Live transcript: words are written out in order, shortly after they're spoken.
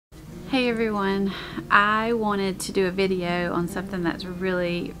Hey everyone, I wanted to do a video on something that's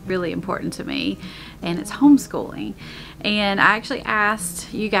really important to me, and it's homeschooling. And I actually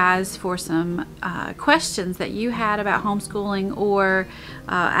asked you guys for some questions that you had about homeschooling, or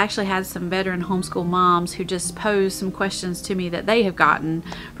actually had some veteran homeschool moms who just posed some questions to me that they have gotten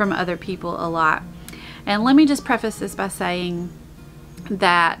from other people a lot. And let me just preface this by saying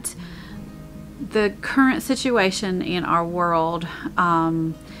that the current situation in our world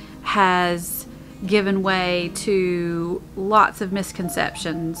has given way to lots of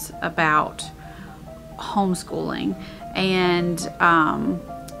misconceptions about homeschooling, and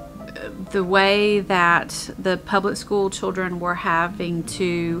the way that the public school children were having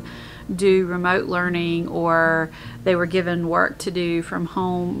to do remote learning, or they were given work to do from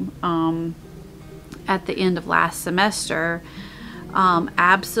home at the end of last semester.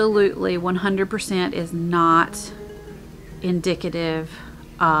 Absolutely 100% is not indicative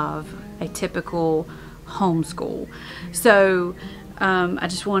of a typical homeschool. So I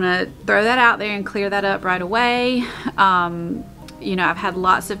just want to throw that out there and clear that up right away. You know, I've had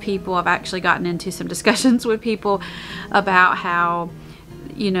lots of people, I've actually gotten into some discussions with people about how,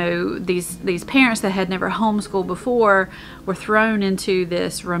 you know, these parents that had never homeschooled before were thrown into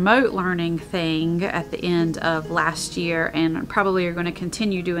this remote learning thing at the end of last year, and probably are going to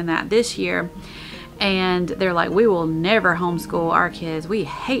continue doing that this year. And they're like, we will never homeschool our kids. We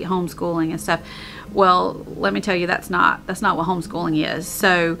hate homeschooling and stuff. Well, let me tell you, that's not what homeschooling is.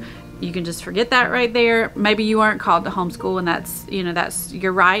 So you can just forget that right there. Maybe you aren't called to homeschool, and that's, you know,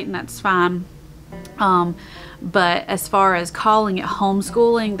 you're right, and that's fine. But as far as calling it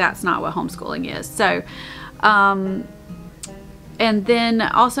homeschooling, that's not what homeschooling is. So, and then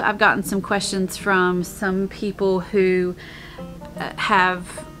also I've gotten some questions from some people who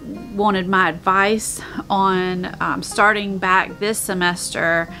have wanted my advice on starting back this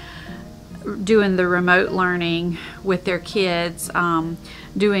semester doing the remote learning with their kids,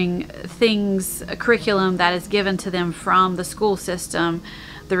 doing things, a curriculum that is given to them from the school system,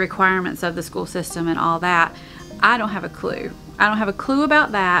 the requirements of the school system and all that. I don't have a clue. I don't have a clue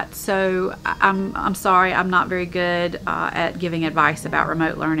about that, so I'm sorry, I'm not very good at giving advice about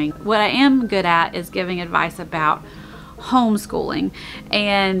remote learning. What I am good at is giving advice about homeschooling,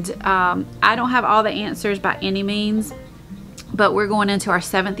 and I don't have all the answers by any means, but we're going into our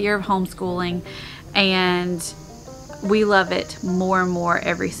 7th year of homeschooling, and we love it more and more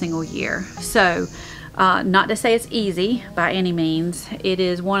every single year. So not to say it's easy by any means. It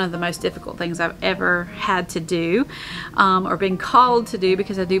is one of the most difficult things I've ever had to do, or been called to do,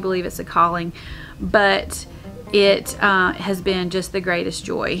 because I do believe it's a calling, but it has been just the greatest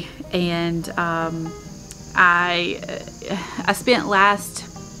joy. And I spent last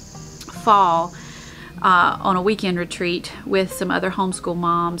fall on a weekend retreat with some other homeschool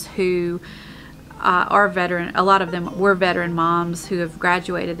moms who are veteran. A lot of them were veteran moms who have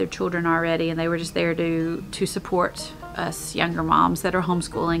graduated their children already, and they were just there to support us younger moms that are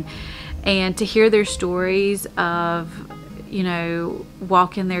homeschooling, and to hear their stories of, you know,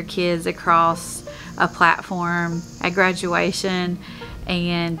 walking their kids across a platform at graduation,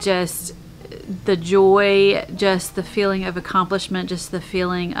 and just the joy, just the feeling of accomplishment, just the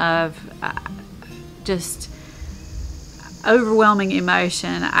feeling of just overwhelming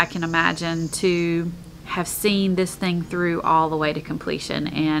emotion I can imagine, to have seen this thing through all the way to completion.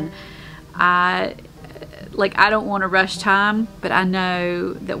 And I don't want to rush time, but I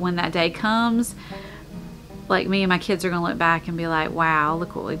know that when that day comes, like, me and my kids are going to look back and be like, wow,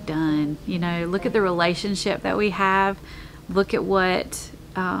 look what we've done. You know, look at the relationship that we have. Look at what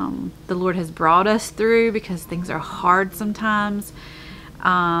the Lord has brought us through, because things are hard sometimes.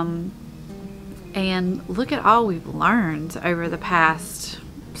 And look at all we've learned over the past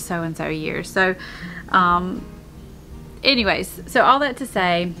so and so years. So anyways, so all that to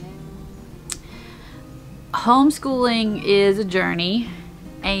say, homeschooling is a journey,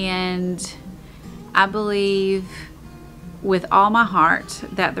 and I believe with all my heart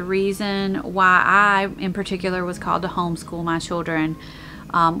that the reason why I in particular was called to homeschool my children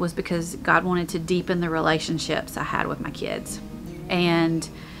was because God wanted to deepen the relationships I had with my kids. And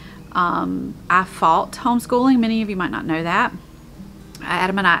I fought homeschooling. Many of you might not know that.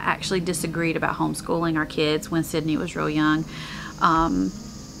 Adam and I actually disagreed about homeschooling our kids when Sydney was real young.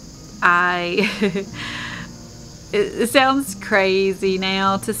 It sounds crazy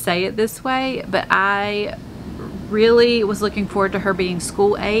now to say it this way, but I really was looking forward to her being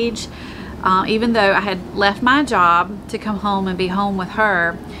school age. Even though I had left my job to come home and be home with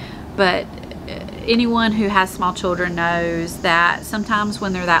her, but anyone who has small children knows that sometimes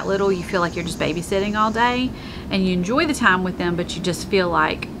when they're that little, you feel like you're just babysitting all day, and you enjoy the time with them, but you just feel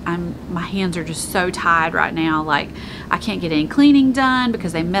like my hands are just so tied right now. Like I can't get any cleaning done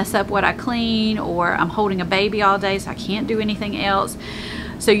because they mess up what I clean, or I'm holding a baby all day, so I can't do anything else.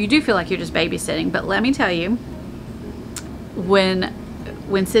 So you do feel like you're just babysitting. But let me tell you, when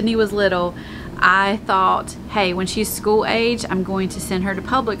Sydney was little, I thought, hey, when she's school age, I'm going to send her to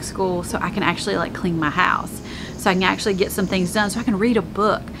public school so I can actually like clean my house, so I can actually get some things done, so I can read a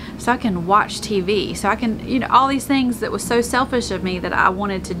book, so I can watch TV, so I can, you know, all these things that was so selfish of me that I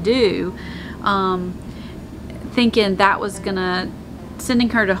wanted to do, thinking that was gonna, sending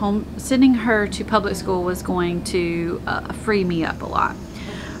her to public school was going to free me up a lot.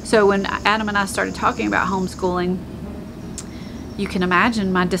 So when Adam and I started talking about homeschooling, you can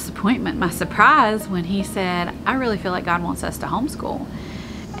imagine my disappointment, my surprise when he said, I really feel like God wants us to homeschool.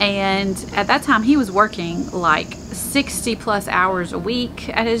 And at that time he was working like 60+ hours a week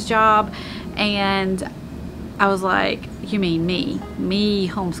at his job, and I was like, you mean me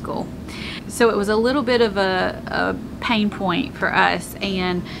homeschool? So it was a little bit of a pain point for us,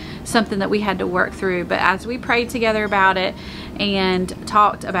 and something that we had to work through. But as we prayed together about it and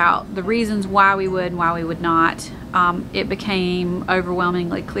talked about the reasons why we would and why we would not, it became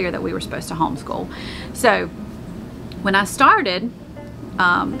overwhelmingly clear that we were supposed to homeschool. So when I started,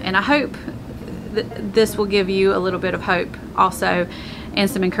 and I hope this will give you a little bit of hope also and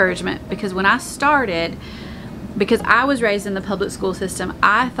some encouragement, because when I started, because I was raised in the public school system,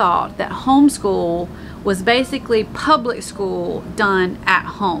 I thought that homeschool was basically public school done at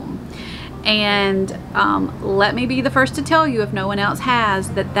home. And let me be the first to tell you, if no one else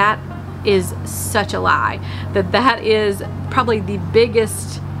has, that that is such a lie. That is probably the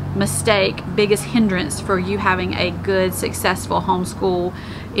biggest mistake, biggest hindrance for you having a good, successful homeschool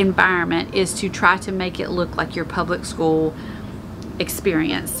environment, is to try to make it look like your public school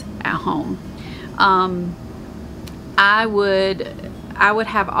experience at home. I would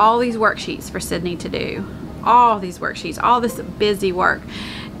have all these worksheets for Sydney to do, all these worksheets, all this busy work,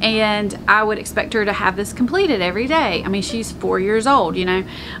 and I would expect her to have this completed every day. I mean, she's 4 years old, you know.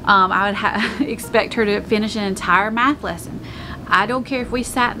 I would expect her to finish an entire math lesson. I don't care if we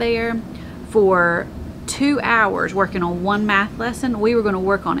sat there for 2 hours working on one math lesson, we were going to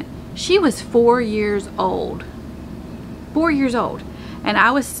work on it. She was 4 years old. 4 years old. And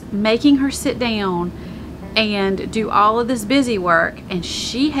I was making her sit down and do all of this busy work, and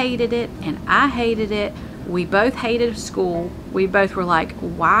she hated it and I hated it. We both hated school. We both were like,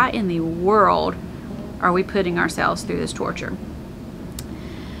 why in the world are we putting ourselves through this torture?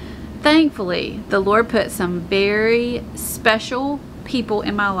 Thankfully, the Lord put some very special people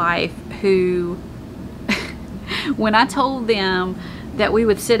in my life who, when I told them that we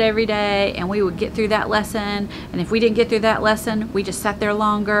would sit every day and we would get through that lesson, and if we didn't get through that lesson, we just sat there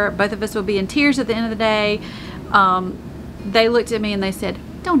longer, both of us would be in tears at the end of the day, they looked at me and they said,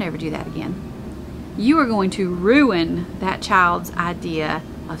 don't ever do that again. You are going to ruin that child's idea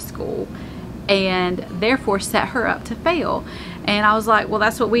of school, and therefore set her up to fail. And I was like, well,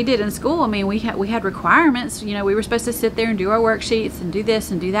 that's what we did in school. I mean, we had requirements, you know, we were supposed to sit there and do our worksheets and do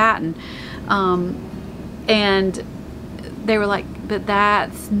this and do that, and they were like, but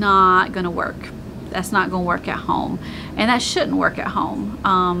that's not gonna work. That's not gonna work at home, and that shouldn't work at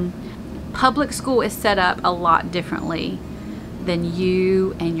home. Public school is set up a lot differently than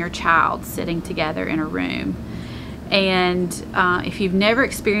you and your child sitting together in a room. And if you've never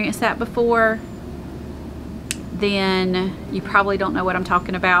experienced that before, then you probably don't know what I'm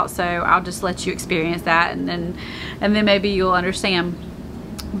talking about, so I'll just let you experience that, and then maybe you'll understand.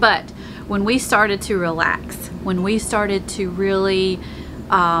 But when we started to relax, when we started to really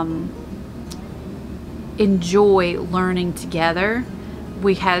enjoy learning together,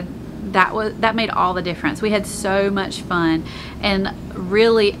 that made all the difference. We had so much fun, and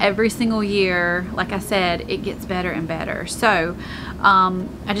really every single year, like I said, it gets better and better. So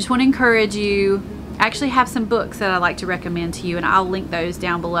I just want to encourage you. I actually have some books that I like to recommend to you, and I'll link those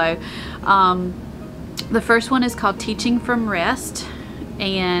down below. The first one is called Teaching from Rest,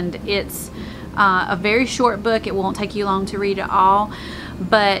 and it's a very short book. It won't take you long to read it all,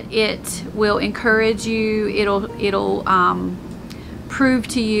 but it will encourage you. It'll prove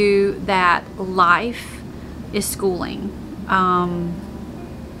to you that life is schooling.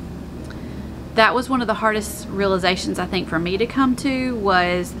 That was one of the hardest realizations, I think, for me to come to,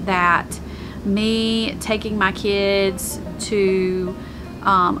 was that me taking my kids to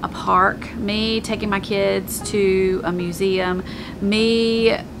a park, me taking my kids to a museum,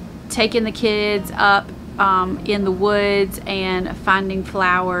 me taking the kids up in the woods and finding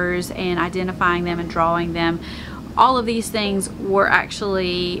flowers and identifying them and drawing them. All of these things were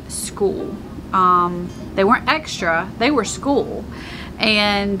actually school. They weren't extra, they were school.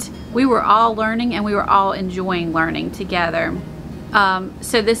 And we were all learning, and we were all enjoying learning together.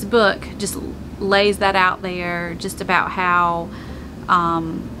 So this book just lays that out there, just about how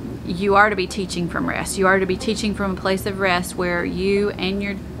you are to be teaching from rest. You are to be teaching from a place of rest where you and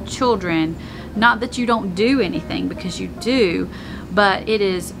your children, not that you don't do anything, because you do, but it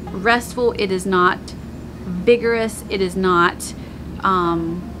is restful, it is not vigorous, it is not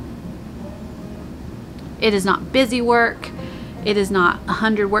busy work, it is not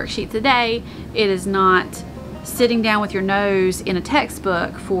 100 worksheets a day, it is not sitting down with your nose in a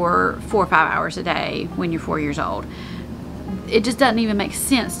textbook for 4 or 5 hours a day when you're 4 years old. It just doesn't even make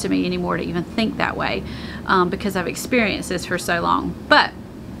sense to me anymore to even think that way, because I've experienced this for so long. But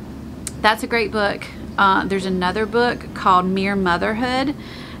that's a great book. There's another book called Mere Motherhood,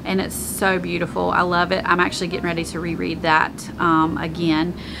 and it's so beautiful. I love it. I'm actually getting ready to reread that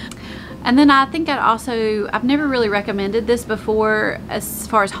again. And then I think I've never really recommended this before as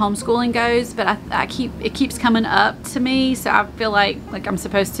far as homeschooling goes, but it keeps coming up to me, so I feel like I'm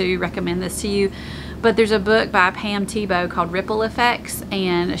supposed to recommend this to you. But there's a book by Pam Tebow called Ripple Effects,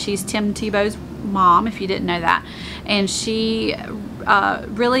 and she's Tim Tebow's mom, if you didn't know that. And she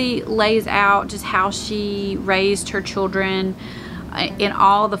really lays out just how she raised her children in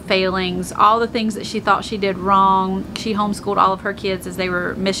all the failings, all the things that she thought she did wrong. She homeschooled all of her kids as they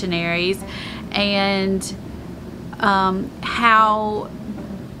were missionaries, and how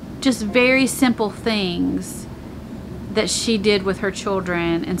just very simple things that she did with her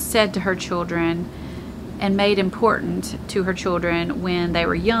children and said to her children and made important to her children when they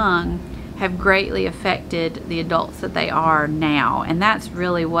were young have greatly affected the adults that they are now. And that's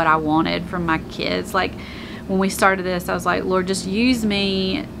really what I wanted from my kids. Like, when we started this, I was like, Lord, just use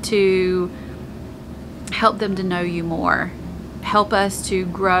me to help them to know you more. Help us to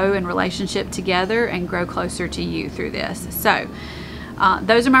grow in relationship together and grow closer to you through this. So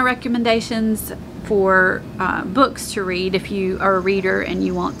those are my recommendations for books to read if you are a reader and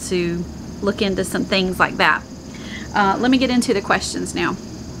you want to look into some things like that. Let me get into the questions now.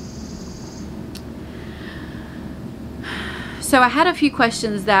 So I had a few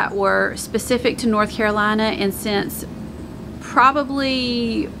questions that were specific to North Carolina, and since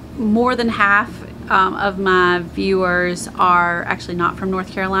probably more than half of my viewers are actually not from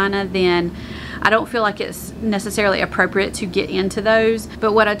North Carolina, then I don't feel like it's necessarily appropriate to get into those.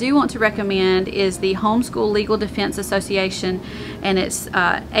 But what I do want to recommend is the Homeschool Legal Defense Association, and it's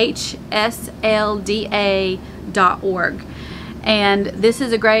hslda.org. And this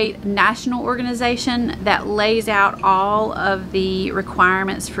is a great national organization that lays out all of the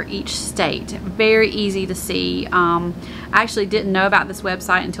requirements for each state. Very easy to see. I actually didn't know about this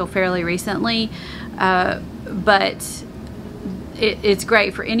website until fairly recently, but it's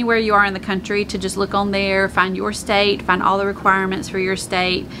great for anywhere you are in the country to just look on there, find your state, find all the requirements for your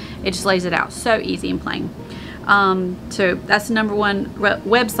state. It just lays it out so easy and plain. So that's the number one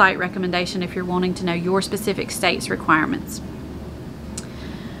website recommendation if you're wanting to know your specific state's requirements.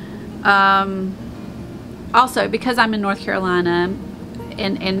 Also, because I'm in North Carolina,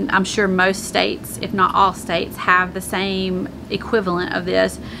 and I'm sure most states, if not all states, have the same equivalent of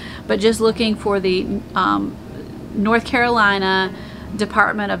this, but just looking for the North Carolina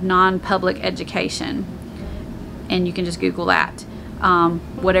Department of Non-Public Education, and you can just Google that,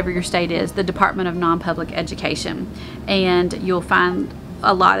 whatever your state is, the Department of Non-Public Education, and you'll find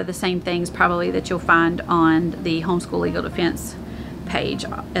a lot of the same things probably that you'll find on the Homeschool Legal Defense page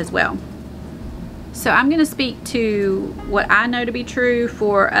as well. So I'm going to speak to what I know to be true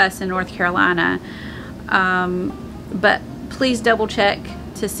for us in North Carolina, but please double check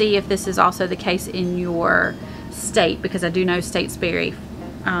to see if this is also the case in your state, because I do know states vary.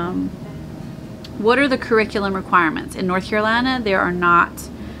 What are the curriculum requirements? In North Carolina, there are not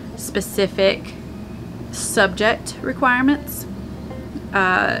specific subject requirements.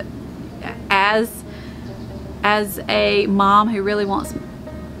 As a mom who really wants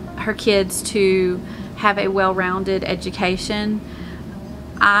her kids to have a well-rounded education,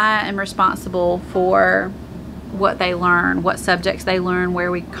 I am responsible for what they learn, what subjects they learn,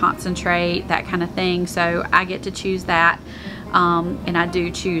 where we concentrate, that kind of thing. So I get to choose that, and I do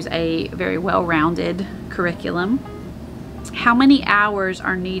choose a very well-rounded curriculum. How many hours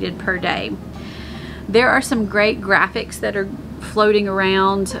are needed per day? There are some great graphics that are floating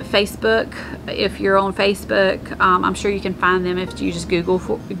around Facebook. If you're on Facebook, I'm sure you can find them if you just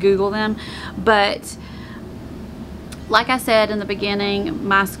Google them. But like I said in the beginning,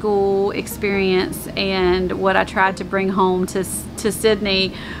 my school experience and what I tried to bring home to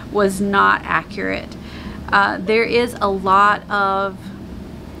Sydney was not accurate. There is a lot of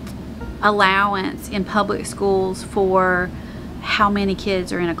allowance in public schools for how many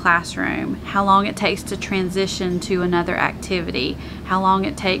kids are in a classroom, how long it takes to transition to another activity, how long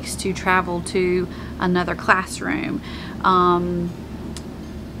it takes to travel to another classroom.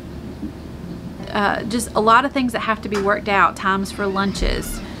 Just a lot of things that have to be worked out, times for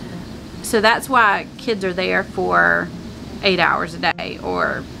lunches. So that's why kids are there for 8 hours a day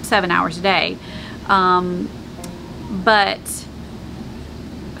or 7 hours a day. But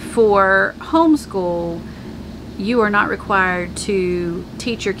for homeschool, you are not required to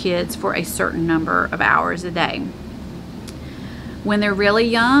teach your kids for a certain number of hours a day. When they're really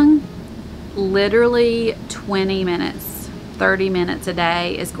young, literally 20 minutes, 30 minutes a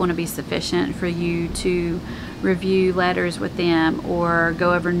day is going to be sufficient for you to review letters with them or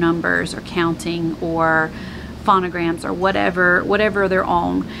go over numbers or counting or phonograms or whatever they're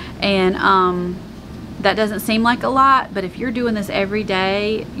on. And that doesn't seem like a lot, but if you're doing this every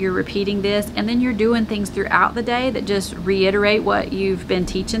day, you're repeating this, and then you're doing things throughout the day that just reiterate what you've been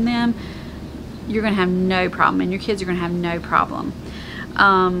teaching them, you're going to have no problem, and your kids are going to have no problem.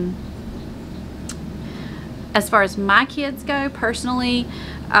 As far as my kids go, personally,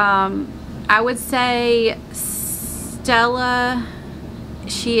 I would say Stella,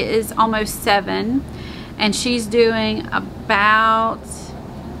 she is almost 7, and she's doing about,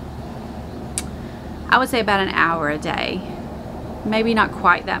 I would say about an hour a day. Maybe not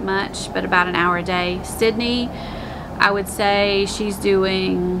quite that much, but about an hour a day. Sydney, I would say she's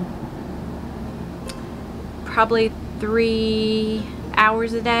doing probably 3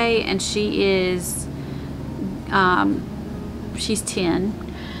 hours a day, and she is, she's 10.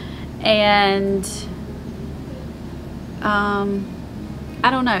 And I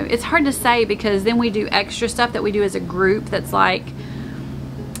don't know. It's hard to say because then we do extra stuff that we do as a group that's like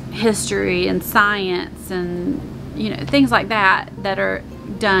history and science and, you know, things like that that are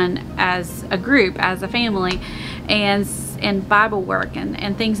done as a group, as a family, and Bible work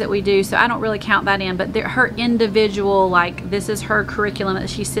and things that we do. So I don't really count that in, but her individual, like, this is her curriculum that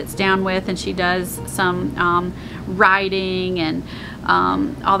she sits down with, and she does some writing and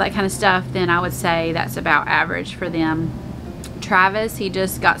all that kind of stuff, then I would say that's about average for them. Travis, he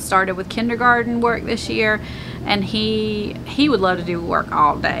just got started with kindergarten work this year, and he would love to do work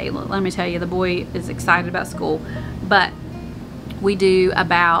all day. Let me tell you, the boy is excited about school, but we do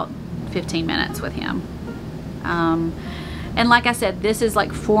about 15 minutes with him. And like I said, this is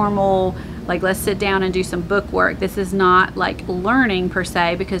like formal, like let's sit down and do some book work. This is not like learning per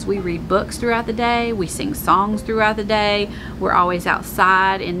se, because we read books throughout the day, we sing songs throughout the day, we're always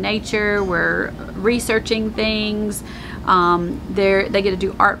outside in nature, we're researching things. They get to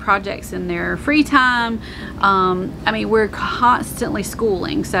do art projects in their free time. I mean, we're constantly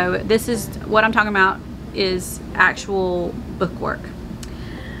schooling. So this is what I'm talking about, is actual book work.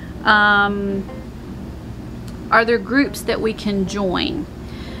 Are there groups that we can join?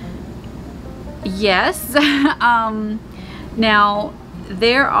 Yes. Now,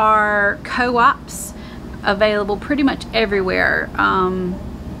 there are co-ops available pretty much everywhere.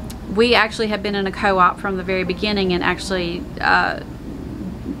 We actually have been in a co-op from the very beginning, and actually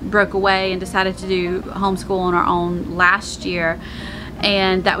broke away and decided to do homeschool on our own last year,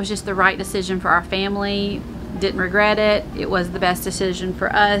 and that was just the right decision for our family. Didn't regret it. It was the best decision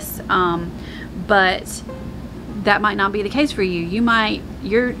for us. But that might not be the case for you.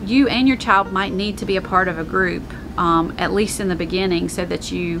 You and your child might need to be a part of a group, at least in the beginning, so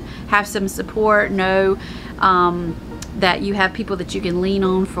that you have some support, know that you have people that you can lean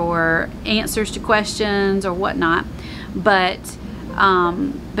on for answers to questions or whatnot. But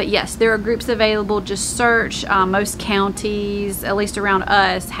yes, there are groups available. Just search. Most counties, at least around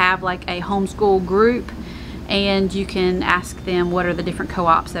us, have like a homeschool group, and you can ask them what are the different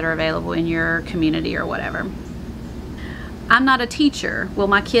co-ops that are available in your community or whatever. I'm not a teacher. Will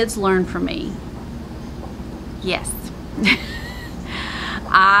my kids learn from me? Yes.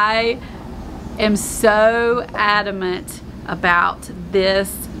 I am so adamant about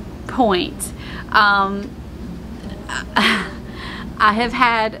this point. I have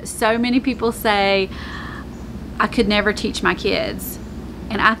had so many people say I could never teach my kids,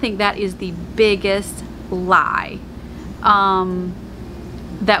 and I think that is the biggest lie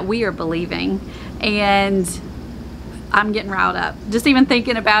that we are believing. And I'm getting riled up just even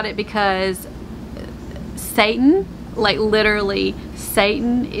thinking about it, because Satan, like literally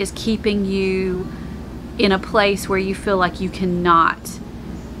Satan, is keeping you in a place where you feel like you cannot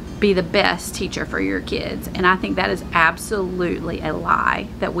be the best teacher for your kids. And I think that is absolutely a lie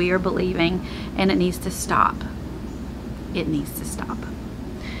that we are believing, and it needs to stop. It needs to stop.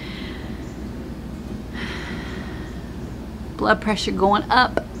 Blood pressure going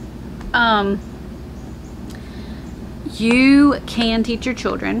up. You can teach your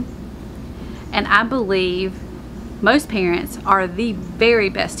children, and I believe most parents are the very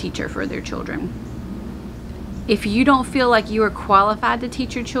best teacher for their children. If you don't feel like you are qualified to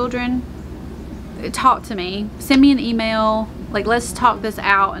teach your children, talk to me. Send me an email. Like, let's talk this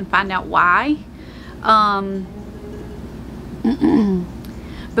out and find out why.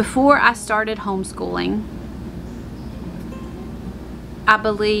 Before I started homeschooling, I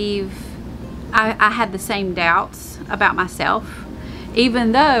believe I had the same doubts about myself,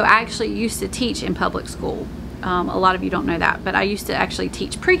 even though I actually used to teach in public school. A lot of you don't know that, but I used to actually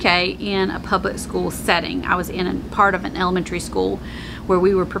teach pre-K in a public school setting. I was in a part of an elementary school where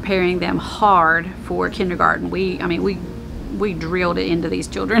we were preparing them hard for kindergarten. I mean, we drilled it into these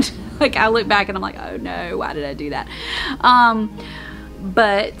children. Like, I look back and I'm like, oh no, why did I do that?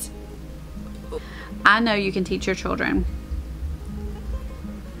 But I know you can teach your children.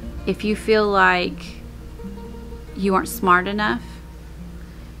 If you feel like you aren't smart enough,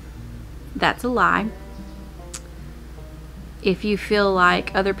 that's a lie. If you feel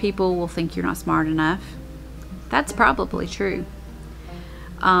like other people will think you're not smart enough, that's probably true.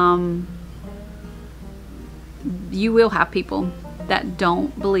 You will have people that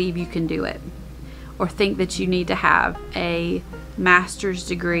don't believe you can do it, or think that you need to have a master's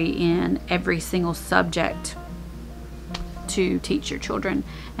degree in every single subject to teach your children,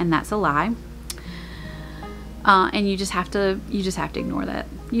 and that's a lie. And you just have to ignore that.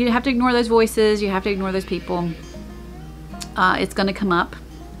 You have to ignore those voices. You have to ignore those people. It's going to come up,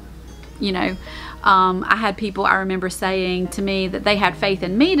 you know. I had people, I remember, saying to me that they had faith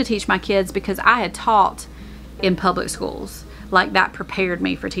in me to teach my kids because I had taught in public schools. Like, that prepared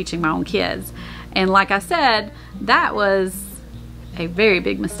me for teaching my own kids. And like I said, that was a very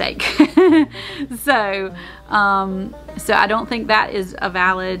big mistake. So I don't think that is a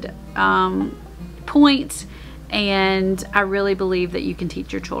valid point, and I really believe that you can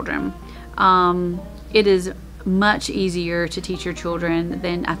teach your children. It is much easier to teach your children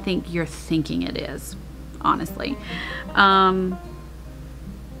than I think you're thinking it is, honestly. I'm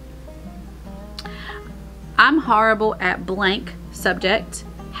horrible at blank subject.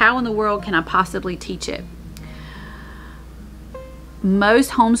 How in the world can I possibly teach it?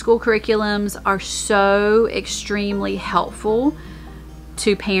 Most homeschool curriculums are so extremely helpful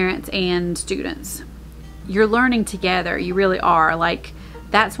to parents and students. You're learning together, you really are. Like,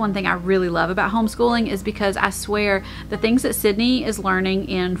 that's one thing I really love about homeschooling, is because I swear the things that Sydney is learning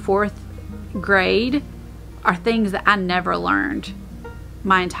in 4th grade are things that I never learned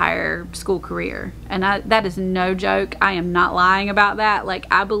my entire school career. And that is no joke. I am not lying about that. Like,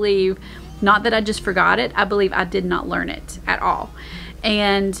 I believe, not that I just forgot it, I believe I did not learn it at all.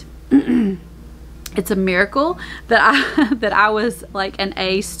 And it's a miracle that I was like an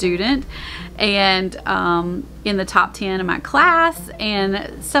A student and in the top 10 in my class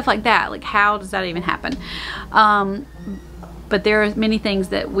and stuff like that. Like, how does that even happen? But there are many things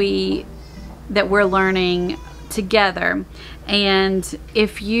that we're learning together, and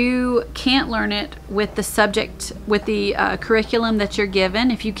if you can't learn it with the subject, with the curriculum that you're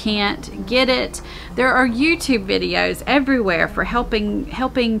given, if you can't get it, there are YouTube videos everywhere for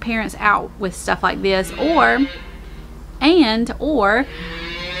helping parents out with stuff like this, or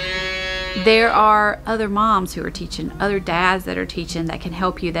there are other moms who are teaching, other dads that are teaching, that can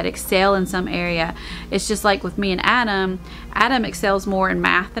help you, that excel in some area. It's just like with me and Adam. Adam excels more in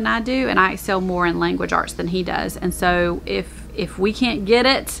math than I do, and I excel more in language arts than he does. And so if we can't get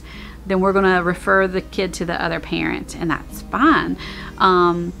it, then we're going to refer the kid to the other parent, and that's fine.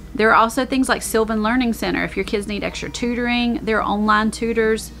 There are also things like Sylvan Learning Center. If your kids need extra tutoring, there are online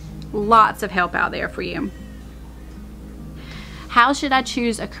tutors. Lots of help out there for you. How should I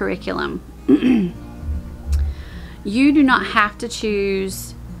choose a curriculum? You do not have to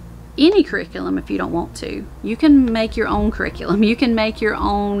choose any curriculum if you don't want to. You can make your own curriculum. You can make your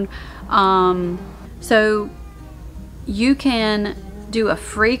own, so you can do a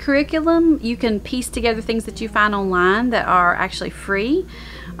free curriculum. You can piece together things that you find online that are actually free.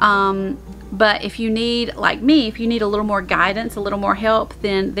 But if you need, like me, if you need a little more guidance, a little more help,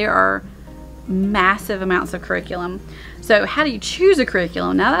 then there are massive amounts of curriculum. So how do you choose a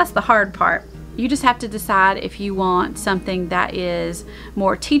curriculum? Now, that's the hard part. You just have to decide if you want something that is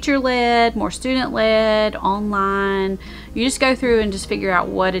more teacher-led, more student-led, online. You just go through and just figure out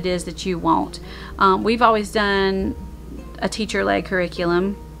what it is that you want. We've always done a teacher-led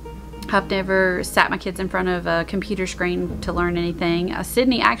curriculum. I've never sat my kids in front of a computer screen to learn anything.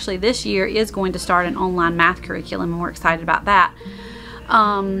 Sydney actually this year is going to start an online math curriculum, and we're excited about that.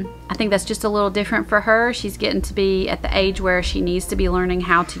 I think that's just a little different for her. She's getting to be at the age where she needs to be learning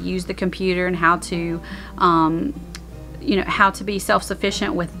how to use the computer and how to, you know, how to be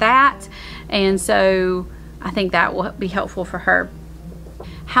self-sufficient with that. And so I think that will be helpful for her.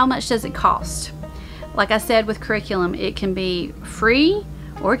 How much does it cost? Like I said, with curriculum, it can be free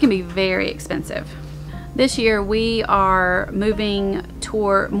or it can be very expensive. This year we are moving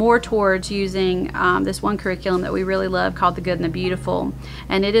more towards using this one curriculum that we really love called The Good and the Beautiful,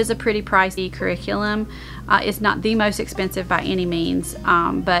 and it is a pretty pricey curriculum. It's not the most expensive by any means,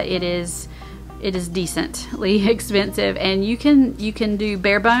 but it is decently expensive, and you can do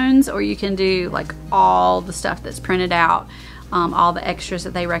bare bones, or you can do like all the stuff that's printed out, all the extras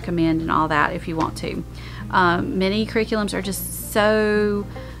that they recommend and all that if you want to. Many curriculums are just so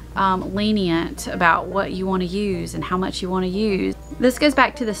lenient about what you want to use and how much you want to use. This goes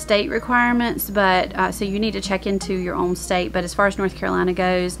back to the state requirements, but so you need to check into your own state. But as far as North Carolina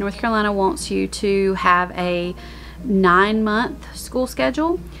goes, North Carolina wants you to have a 9-month school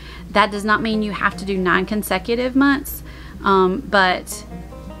schedule. That does not mean you have to do 9 consecutive months, but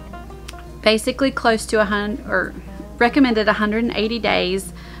basically close to 100, or recommended 180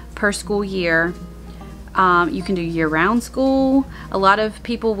 days per school year. You can do year-round school. A lot of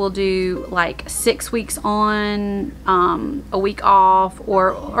people will do like 6 weeks on, a week off,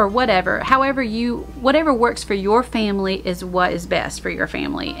 or whatever. However, whatever works for your family is what is best for your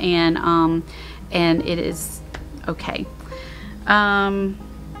family, and it is okay.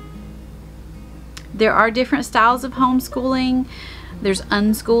 There are different styles of homeschooling. There's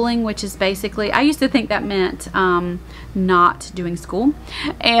unschooling, which is basically, I used to think that meant not doing school,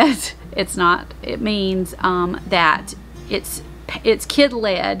 and it's not. It means that it's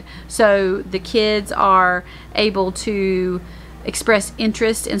kid-led, so the kids are able to express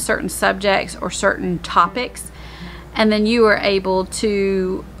interest in certain subjects or certain topics, and then you are able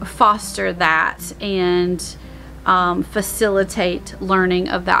to foster that and facilitate learning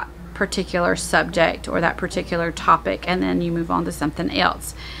of that particular subject or that particular topic, and then you move on to something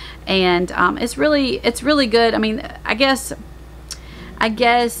else. And it's really good. I mean, I guess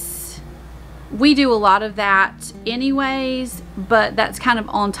we do a lot of that anyways, but that's kind of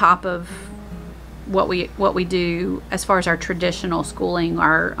on top of what we do as far as our traditional schooling,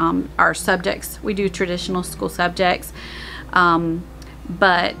 our subjects. We do traditional school subjects,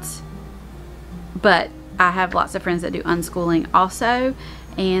 but I have lots of friends that do unschooling also,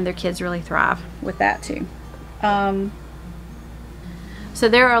 and their kids really thrive with that too. So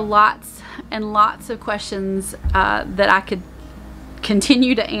there are lots and lots of questions that I could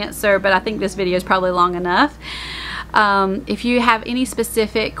continue to answer, but I think this video is probably long enough. If you have any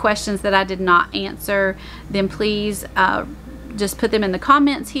specific questions that I did not answer, then please just put them in the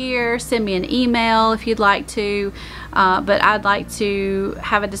comments here. Send me an email if you'd like to, but I'd like to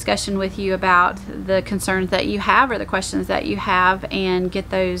have a discussion with you about the concerns that you have or the questions that you have, and get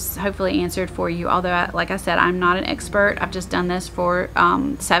those hopefully answered for you. Although, like I said, I'm not an expert. I've just done this for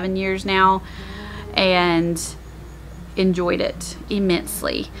 7 years now and enjoyed it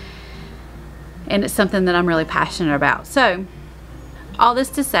immensely, and it's something that I'm really passionate about. So all this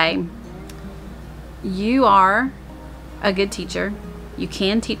to say, you are a good teacher. You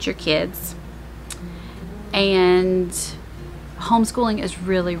can teach your kids, and homeschooling is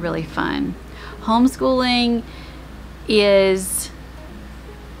really, really fun. Homeschooling is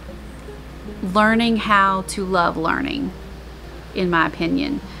learning how to love learning, in my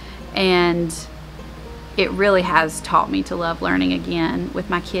opinion, and it really has taught me to love learning again with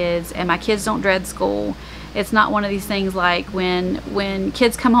my kids. And my kids don't dread school. It's not one of these things like when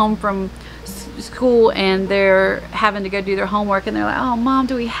kids come home from school and they're having to go do their homework and they're like, oh mom,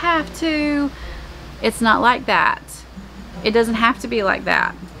 do we have to? It's not like that. It doesn't have to be like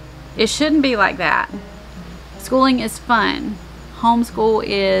that. It shouldn't be like that. Schooling is fun. Homeschool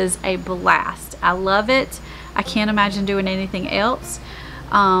is a blast. I love it. I can't imagine doing anything else.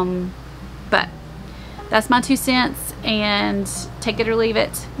 But that's my 2 cents, and take it or leave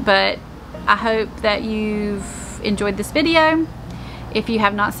it. But I hope that you've enjoyed this video. If you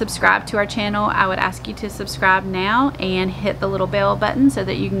have not subscribed to our channel, I would ask you to subscribe now and hit the little bell button so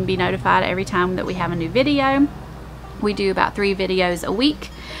that you can be notified every time that we have a new video. We do about 3 videos a week,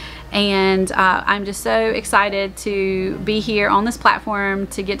 and I'm just so excited to be here on this platform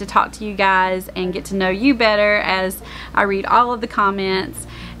to get to talk to you guys and get to know you better as I read all of the comments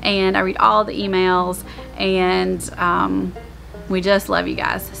and I read all the emails, and we just love you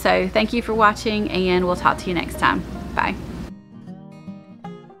guys. So thank you for watching, and we'll talk to you next time. Bye.